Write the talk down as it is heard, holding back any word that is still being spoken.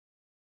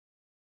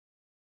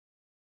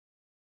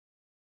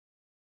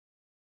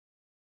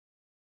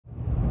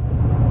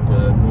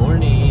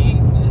morning.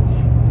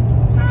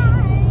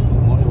 Hi.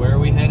 Good morning. Where are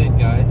we headed,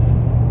 guys?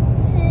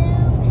 To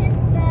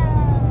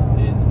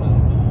Pismo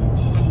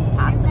Beach.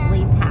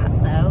 Possibly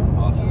Paso.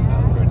 Awesome.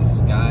 Yeah. We're going to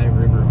Sky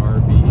River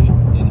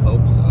RV in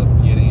hopes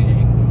of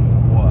getting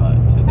what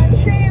today?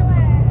 A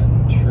trailer.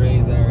 A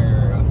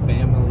trailer, a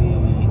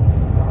family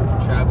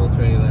travel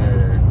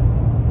trailer.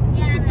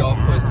 Just Yeah, the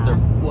Dahlquists are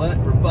what?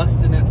 We're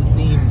busting at the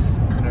seams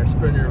in our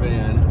Sprinter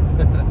van.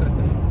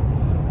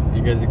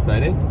 You guys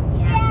excited?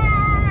 Yeah.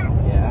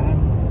 Yeah.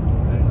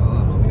 Right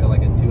on. Well, we got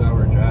like a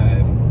 2-hour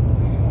drive.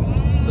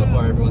 So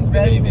far, everyone's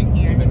Rose behaving. is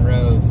here. Even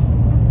Rose.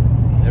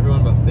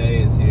 Everyone but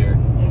Faye is here.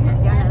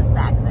 Jonah's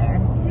back there.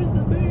 Where's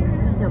the bear?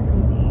 There's your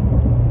baby.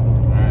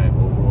 All right.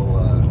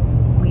 Well,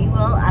 We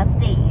will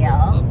update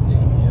y'all.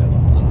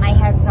 update you. My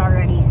head's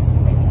already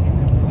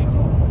spinning. It's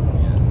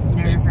Yeah, it's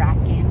been-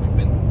 nerve-wracking. We've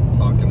been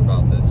talking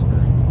about this for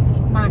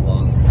a Months.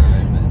 long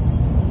time, and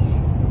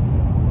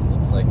it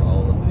looks like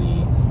all of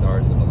the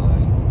stars have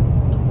aligned.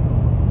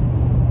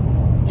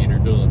 Get her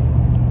done.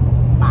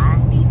 Bye.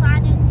 Happy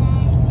Father's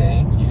Day.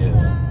 Thank you.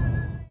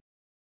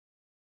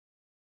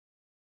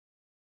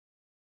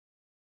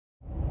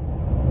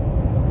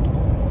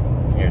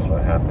 Here's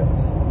what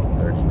happens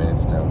 30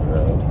 minutes down the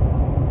road.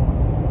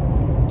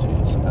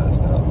 Jay's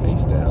passed out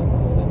face down,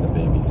 holding the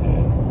baby's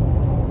hand.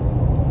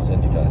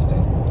 Cindy passed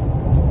out.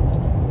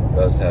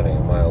 Rose having a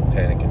mild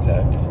panic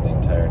attack for the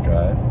entire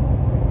drive.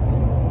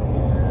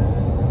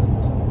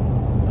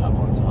 And that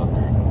one's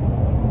hungry.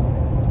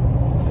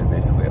 They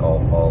basically all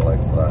fall like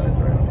flies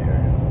around here.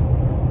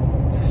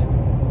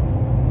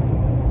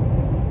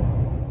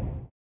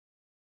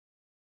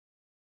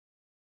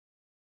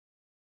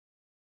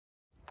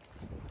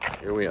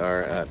 Here we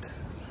are at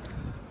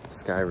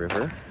Sky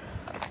River,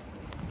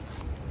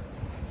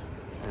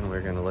 and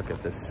we're gonna look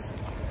at this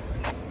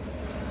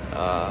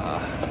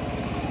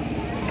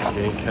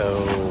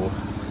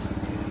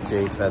Jayco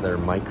Jay Feather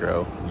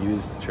micro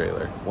used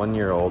trailer. 1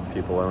 year old,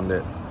 people owned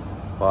it,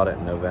 bought it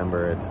in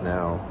November. It's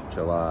now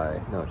July,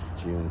 no, it's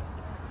June.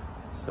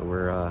 So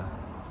we're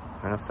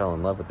kind of fell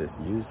in love with this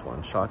used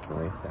one.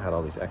 Shockingly, they had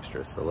all these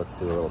extras. So let's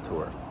do a little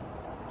tour.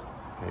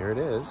 Here it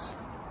is.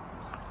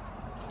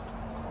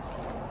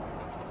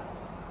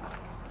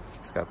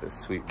 It's got this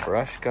sweet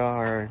brush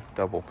guard,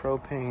 double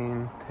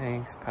propane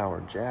tanks,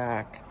 power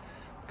jack.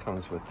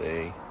 Comes with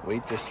a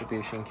weight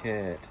distribution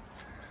kit,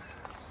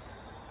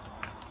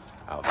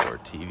 outdoor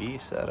TV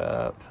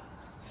setup,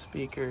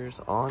 speakers,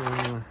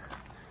 awning.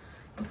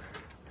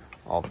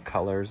 All the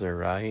colors are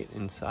right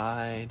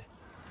inside.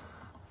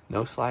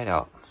 No slide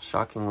out.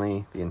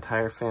 Shockingly, the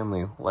entire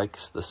family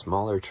likes the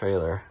smaller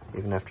trailer,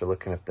 even after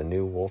looking at the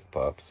new Wolf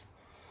Pups.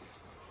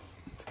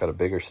 It's got a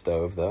bigger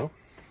stove though.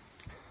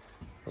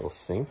 Little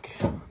sink,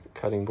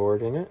 cutting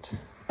board in it,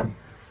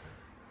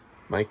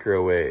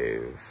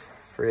 microwave,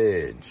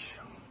 fridge,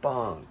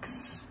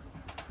 bunks,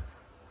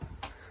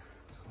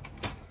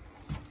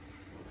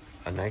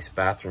 a nice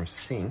bathroom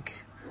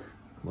sink.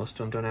 Most of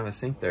them don't have a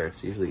sink there.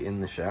 It's usually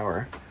in the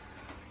shower.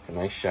 It's a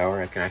nice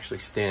shower I can actually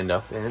stand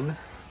up in.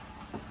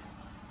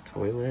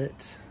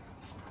 Toilet,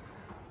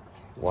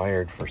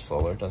 wired for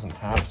solar, doesn't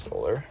have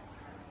solar.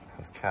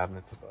 Has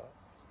cabinets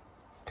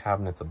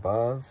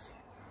above.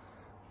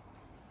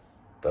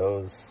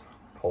 Those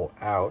pull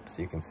out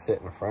so you can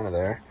sit in front of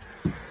there.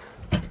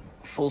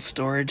 Full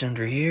storage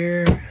under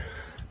here.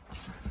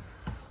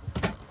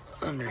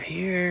 Under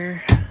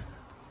here.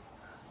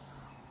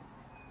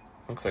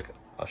 Looks like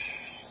a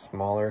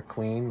smaller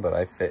queen, but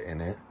I fit in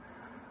it.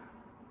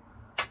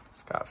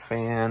 It's got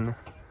fan,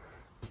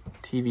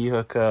 TV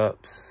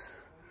hookups,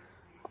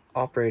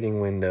 operating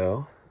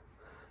window,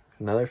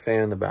 another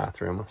fan in the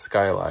bathroom,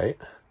 skylight.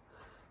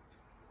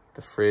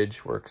 The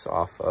fridge works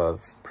off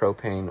of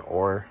propane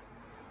or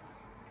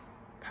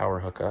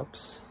power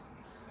hookups.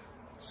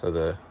 So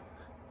the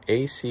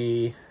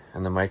AC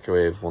and the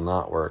microwave will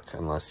not work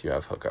unless you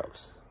have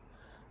hookups.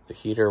 The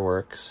heater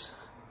works,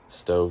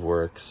 stove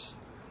works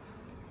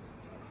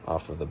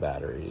off of the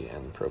battery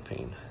and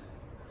propane.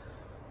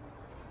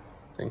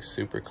 Thing's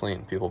super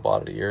clean. People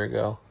bought it a year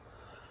ago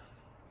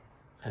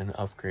and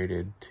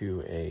upgraded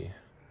to a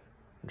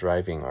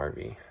driving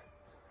RV.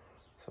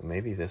 So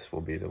maybe this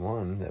will be the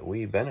one that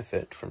we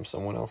benefit from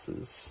someone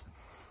else's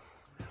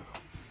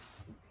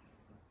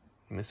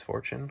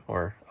misfortune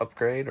or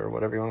upgrade or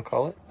whatever you want to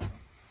call it.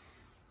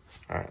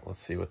 All right, let's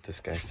see what this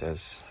guy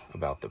says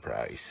about the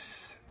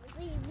price.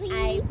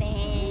 I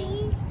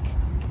think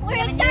We're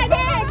excited.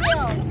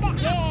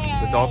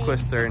 yeah. The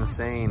Dahlquists are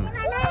insane.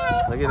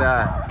 Look at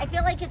that. I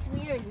feel like it's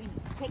weird. We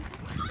picked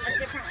a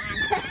different one.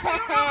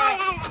 Different one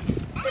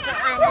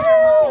than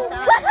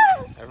what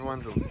we thought.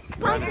 Everyone's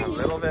running a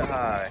little bit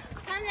high.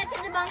 Come look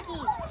at the monkeys.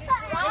 Look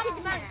at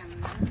the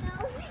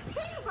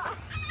monkeys.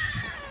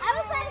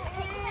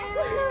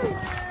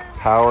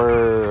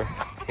 Power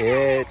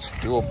hitch,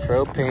 dual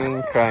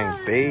propane,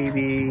 crying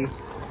baby,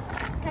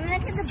 Come look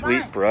at the sweet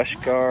bunks. brush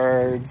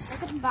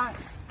guards. Look at the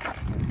bunks.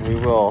 We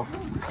will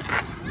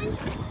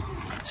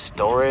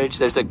storage.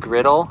 There's a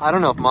griddle. I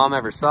don't know if Mom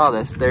ever saw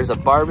this. There's a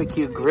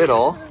barbecue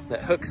griddle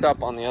that hooks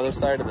up on the other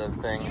side of the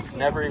thing. It's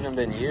never even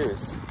been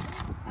used.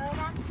 Oh,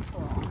 that's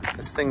cool.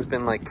 This thing's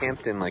been like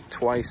camped in like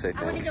twice, I I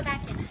want to think. go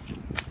back in it.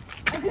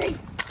 Okay.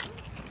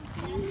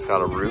 It's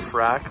got a roof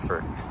rack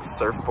for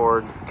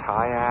surfboards,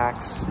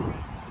 kayaks.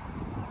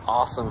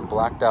 Awesome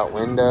blacked out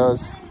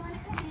windows.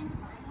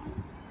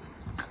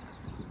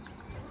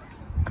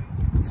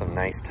 Some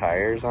nice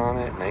tires on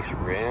it, nice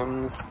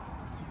rims.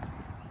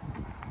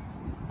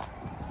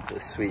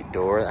 This sweet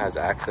door that has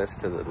access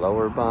to the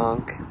lower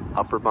bunk.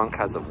 Upper bunk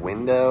has a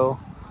window.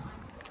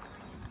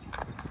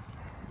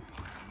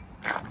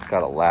 It's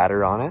got a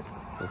ladder on it,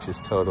 which is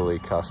totally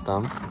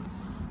custom.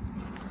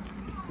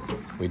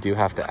 We do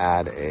have to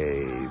add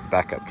a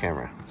backup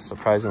camera.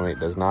 Surprisingly, it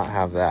does not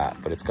have that,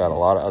 but it's got a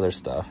lot of other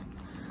stuff.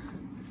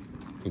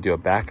 You do a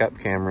backup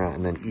camera,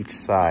 and then each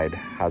side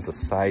has a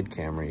side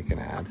camera you can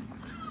add.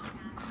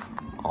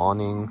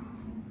 Awning.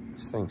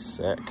 This thing's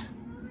sick.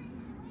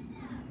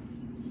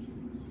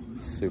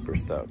 Super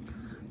stoked.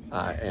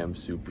 I am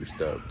super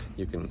stoked.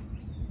 You can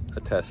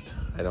attest,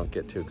 I don't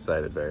get too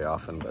excited very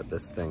often, but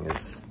this thing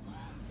is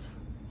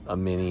a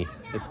mini.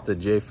 It's the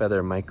Jay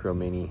Feather Micro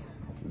Mini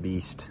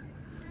Beast.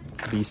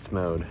 Beast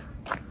mode.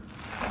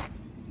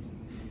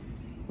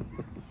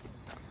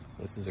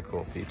 This is a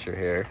cool feature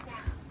here.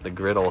 The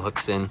griddle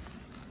hooks in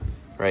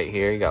right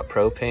here. You got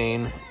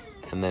propane,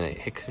 and then it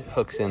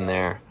hooks in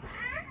there.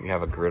 You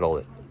have a griddle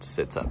that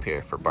sits up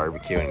here for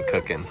barbecuing and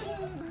cooking.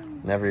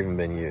 Never even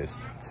been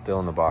used. It's still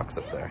in the box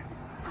up there.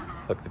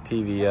 Hook the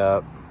TV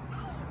up.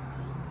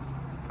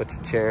 Put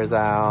your chairs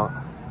out.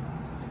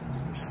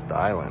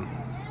 Styling.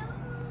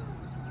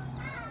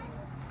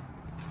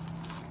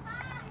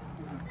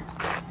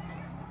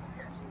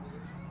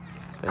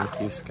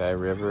 Thank you, Sky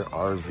River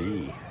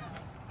RV.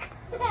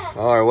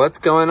 All right, what's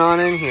going on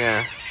in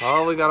here?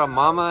 Oh, we got a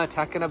mama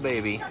attacking a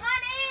baby. Hi.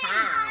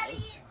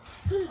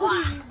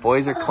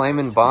 Boys are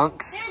claiming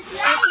bunks. There's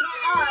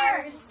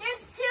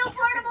two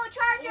portable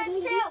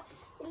chargers too.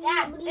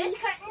 Yeah, this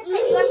curtain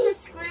said you have to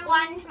screw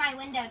one to my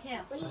window too.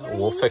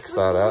 We'll fix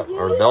that up,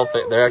 or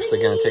they're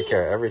actually gonna take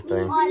care of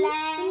everything. We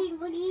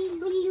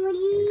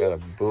got a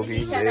booby Did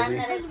you show them baby.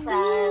 that it's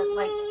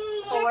like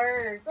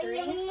 4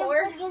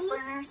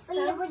 burner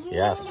stove?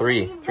 Yeah,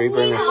 three burner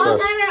We all stove.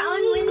 have our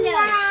own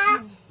windows.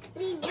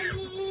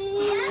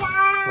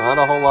 Not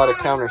a whole lot of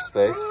counter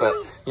space, but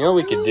you know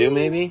what we could do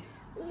maybe?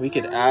 We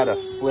could add a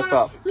flip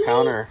up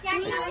counter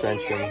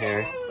extension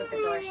here. With the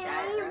door shut.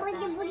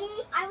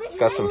 It's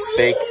got some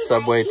fake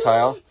subway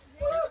tile.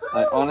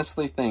 I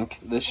honestly think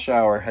this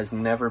shower has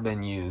never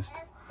been used.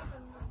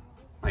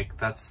 Like,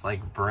 that's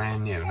like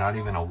brand new, not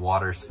even a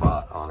water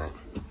spot on it.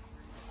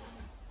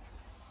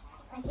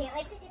 I can't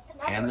wait to get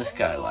the And the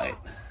skylight,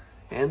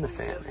 and the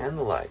fan, and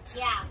the lights.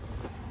 Yeah.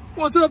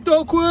 What's up,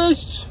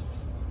 Dalquist?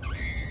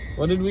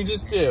 What did we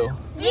just do?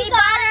 We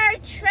got our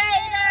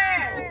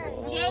trailer,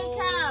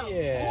 Jayco.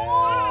 Yeah.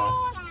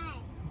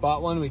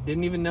 Bought one we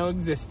didn't even know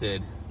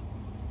existed.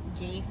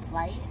 J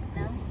Flight?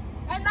 No?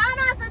 And Mom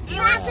has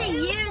a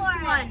used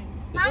one.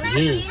 Mom has a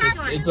Used. used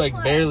one. It's like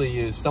barely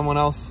used. Someone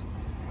else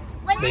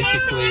When we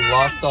basically had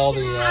lost all the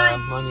it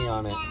money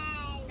on it.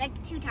 like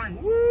 2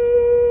 times.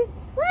 We're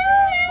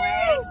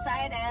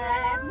excited.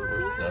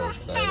 We're so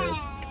excited.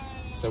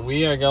 So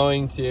we are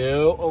going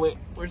to. Oh wait,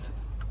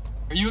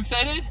 are you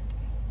excited?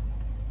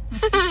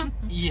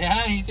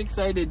 Yeah, he's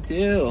excited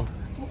too.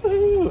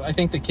 Woo. I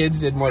think the kids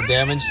did more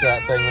damage to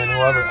that thing than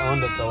whoever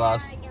owned it the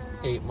last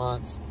 8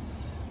 months.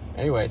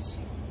 Anyways,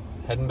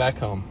 heading back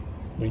home.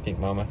 What do you think,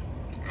 Mama?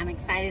 I'm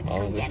excited to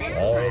Mom's come get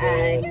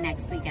excited. it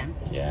next weekend.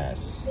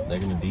 Yes, they're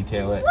gonna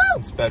detail it,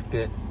 inspect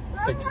it,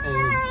 fix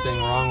anything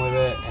wrong with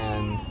it,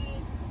 and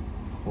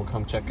we'll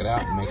come check it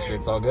out and make sure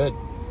it's all good.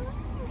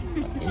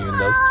 Even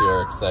those two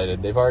are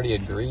excited. They've already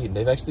agreed.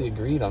 They've actually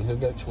agreed on who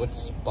gets which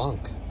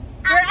bunk.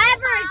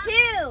 Forever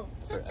too.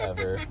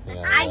 Forever.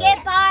 Yeah, I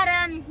get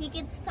bottom, he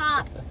gets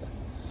top.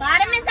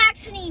 Bottom is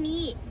actually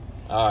neat.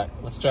 All right,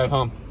 let's drive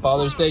home.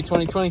 Father's Day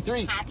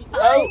 2023. Happy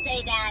Father's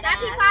Day, Dad.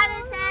 Happy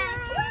Father's Day.